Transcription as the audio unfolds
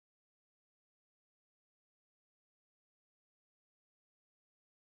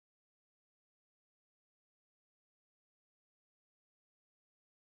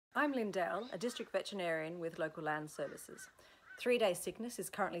I'm Lindell, a district veterinarian with local land services. 3-day sickness is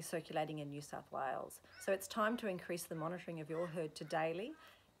currently circulating in New South Wales, so it's time to increase the monitoring of your herd to daily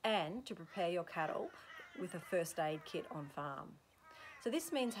and to prepare your cattle with a first aid kit on farm. So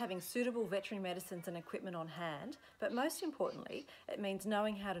this means having suitable veterinary medicines and equipment on hand, but most importantly, it means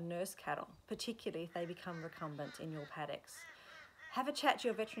knowing how to nurse cattle, particularly if they become recumbent in your paddocks. Have a chat to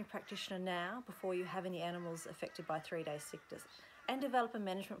your veterinary practitioner now before you have any animals affected by 3-day sickness, and develop a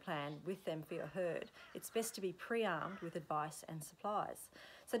management plan with them for your herd. It's best to be pre-armed with advice and supplies.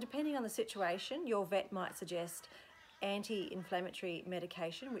 So depending on the situation, your vet might suggest anti-inflammatory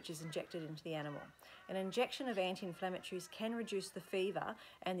medication which is injected into the animal. An injection of anti-inflammatories can reduce the fever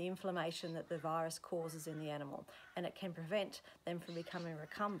and the inflammation that the virus causes in the animal, and it can prevent them from becoming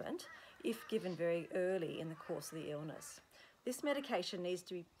recumbent if given very early in the course of the illness. This medication needs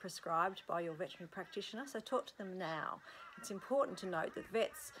to be prescribed by your veterinary practitioner, so talk to them now. It's important to note that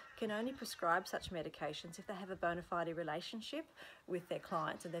vets can only prescribe such medications if they have a bona fide relationship with their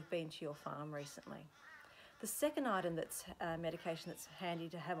clients and they've been to your farm recently. The second item that's medication that's handy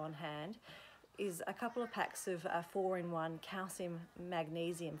to have on hand is a couple of packs of 4-in-1 calcium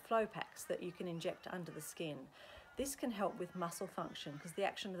magnesium flow packs that you can inject under the skin. This can help with muscle function because the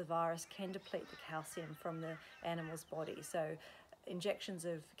action of the virus can deplete the calcium from the animal's body. So injections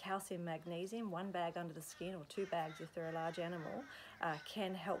of calcium magnesium, 1 bag under the skin or 2 bags if they're a large animal,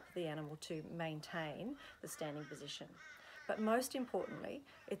 can help the animal to maintain the standing position. But most importantly,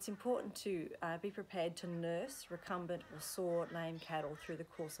 it's important to be prepared to nurse recumbent or sore, lame cattle through the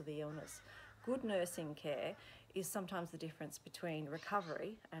course of the illness. Good nursing care is sometimes the difference between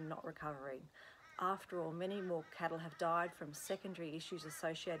recovery and not recovering. After all, many more cattle have died from secondary issues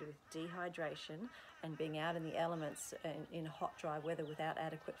associated with dehydration and being out in the elements in hot, dry weather without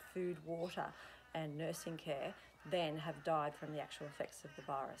adequate food, water and nursing care than have died from the actual effects of the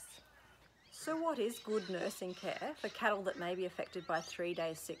virus. So what is good nursing care for cattle that may be affected by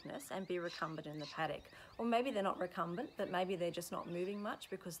 3-day sickness and be recumbent in the paddock? Or maybe they're not recumbent, but maybe they're just not moving much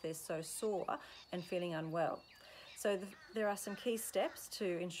because they're so sore and feeling unwell. So there are some key steps to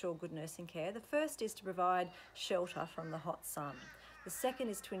ensure good nursing care. The first is to provide shelter from the hot sun. The second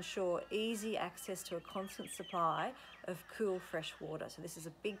is to ensure easy access to a constant supply of cool, fresh water. So this is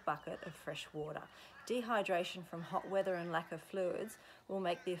a big bucket of fresh water. Dehydration from hot weather and lack of fluids will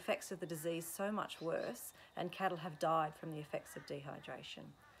make the effects of the disease so much worse, and cattle have died from the effects of dehydration.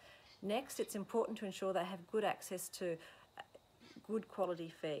 Next, it's important to ensure they have good access to good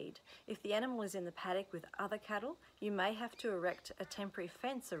quality feed. If the animal is in the paddock with other cattle, you may have to erect a temporary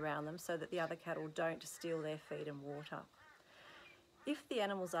fence around them so that the other cattle don't steal their feed and water. If the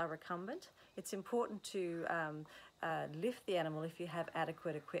animals are recumbent, it's important to lift the animal if you have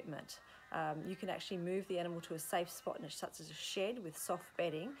adequate equipment. You can actually move the animal to a safe spot such as a shed with soft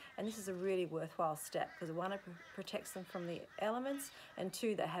bedding, and this is a really worthwhile step because 1, it protects them from the elements, and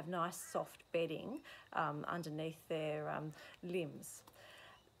 2, they have nice soft bedding underneath their limbs.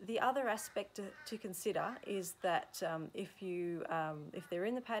 The other aspect to consider is that if they're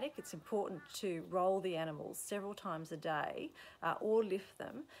in the paddock, it's important to roll the animals several times a day or lift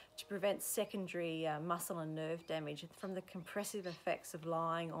them to prevent secondary muscle and nerve damage from the compressive effects of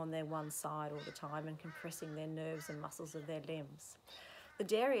lying on their one side all the time and compressing their nerves and muscles of their limbs. The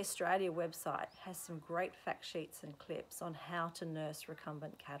Dairy Australia website has some great fact sheets and clips on how to nurse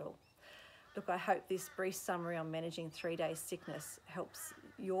recumbent cattle. Look, I hope this brief summary on managing 3-day sickness helps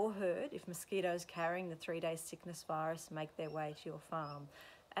your herd if mosquitoes carrying the 3-day sickness virus make their way to your farm.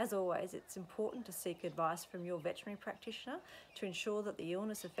 As always, it's important to seek advice from your veterinary practitioner to ensure that the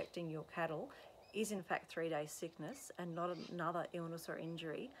illness affecting your cattle is in fact 3-day sickness and not another illness or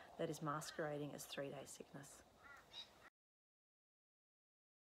injury that is masquerading as 3-day sickness.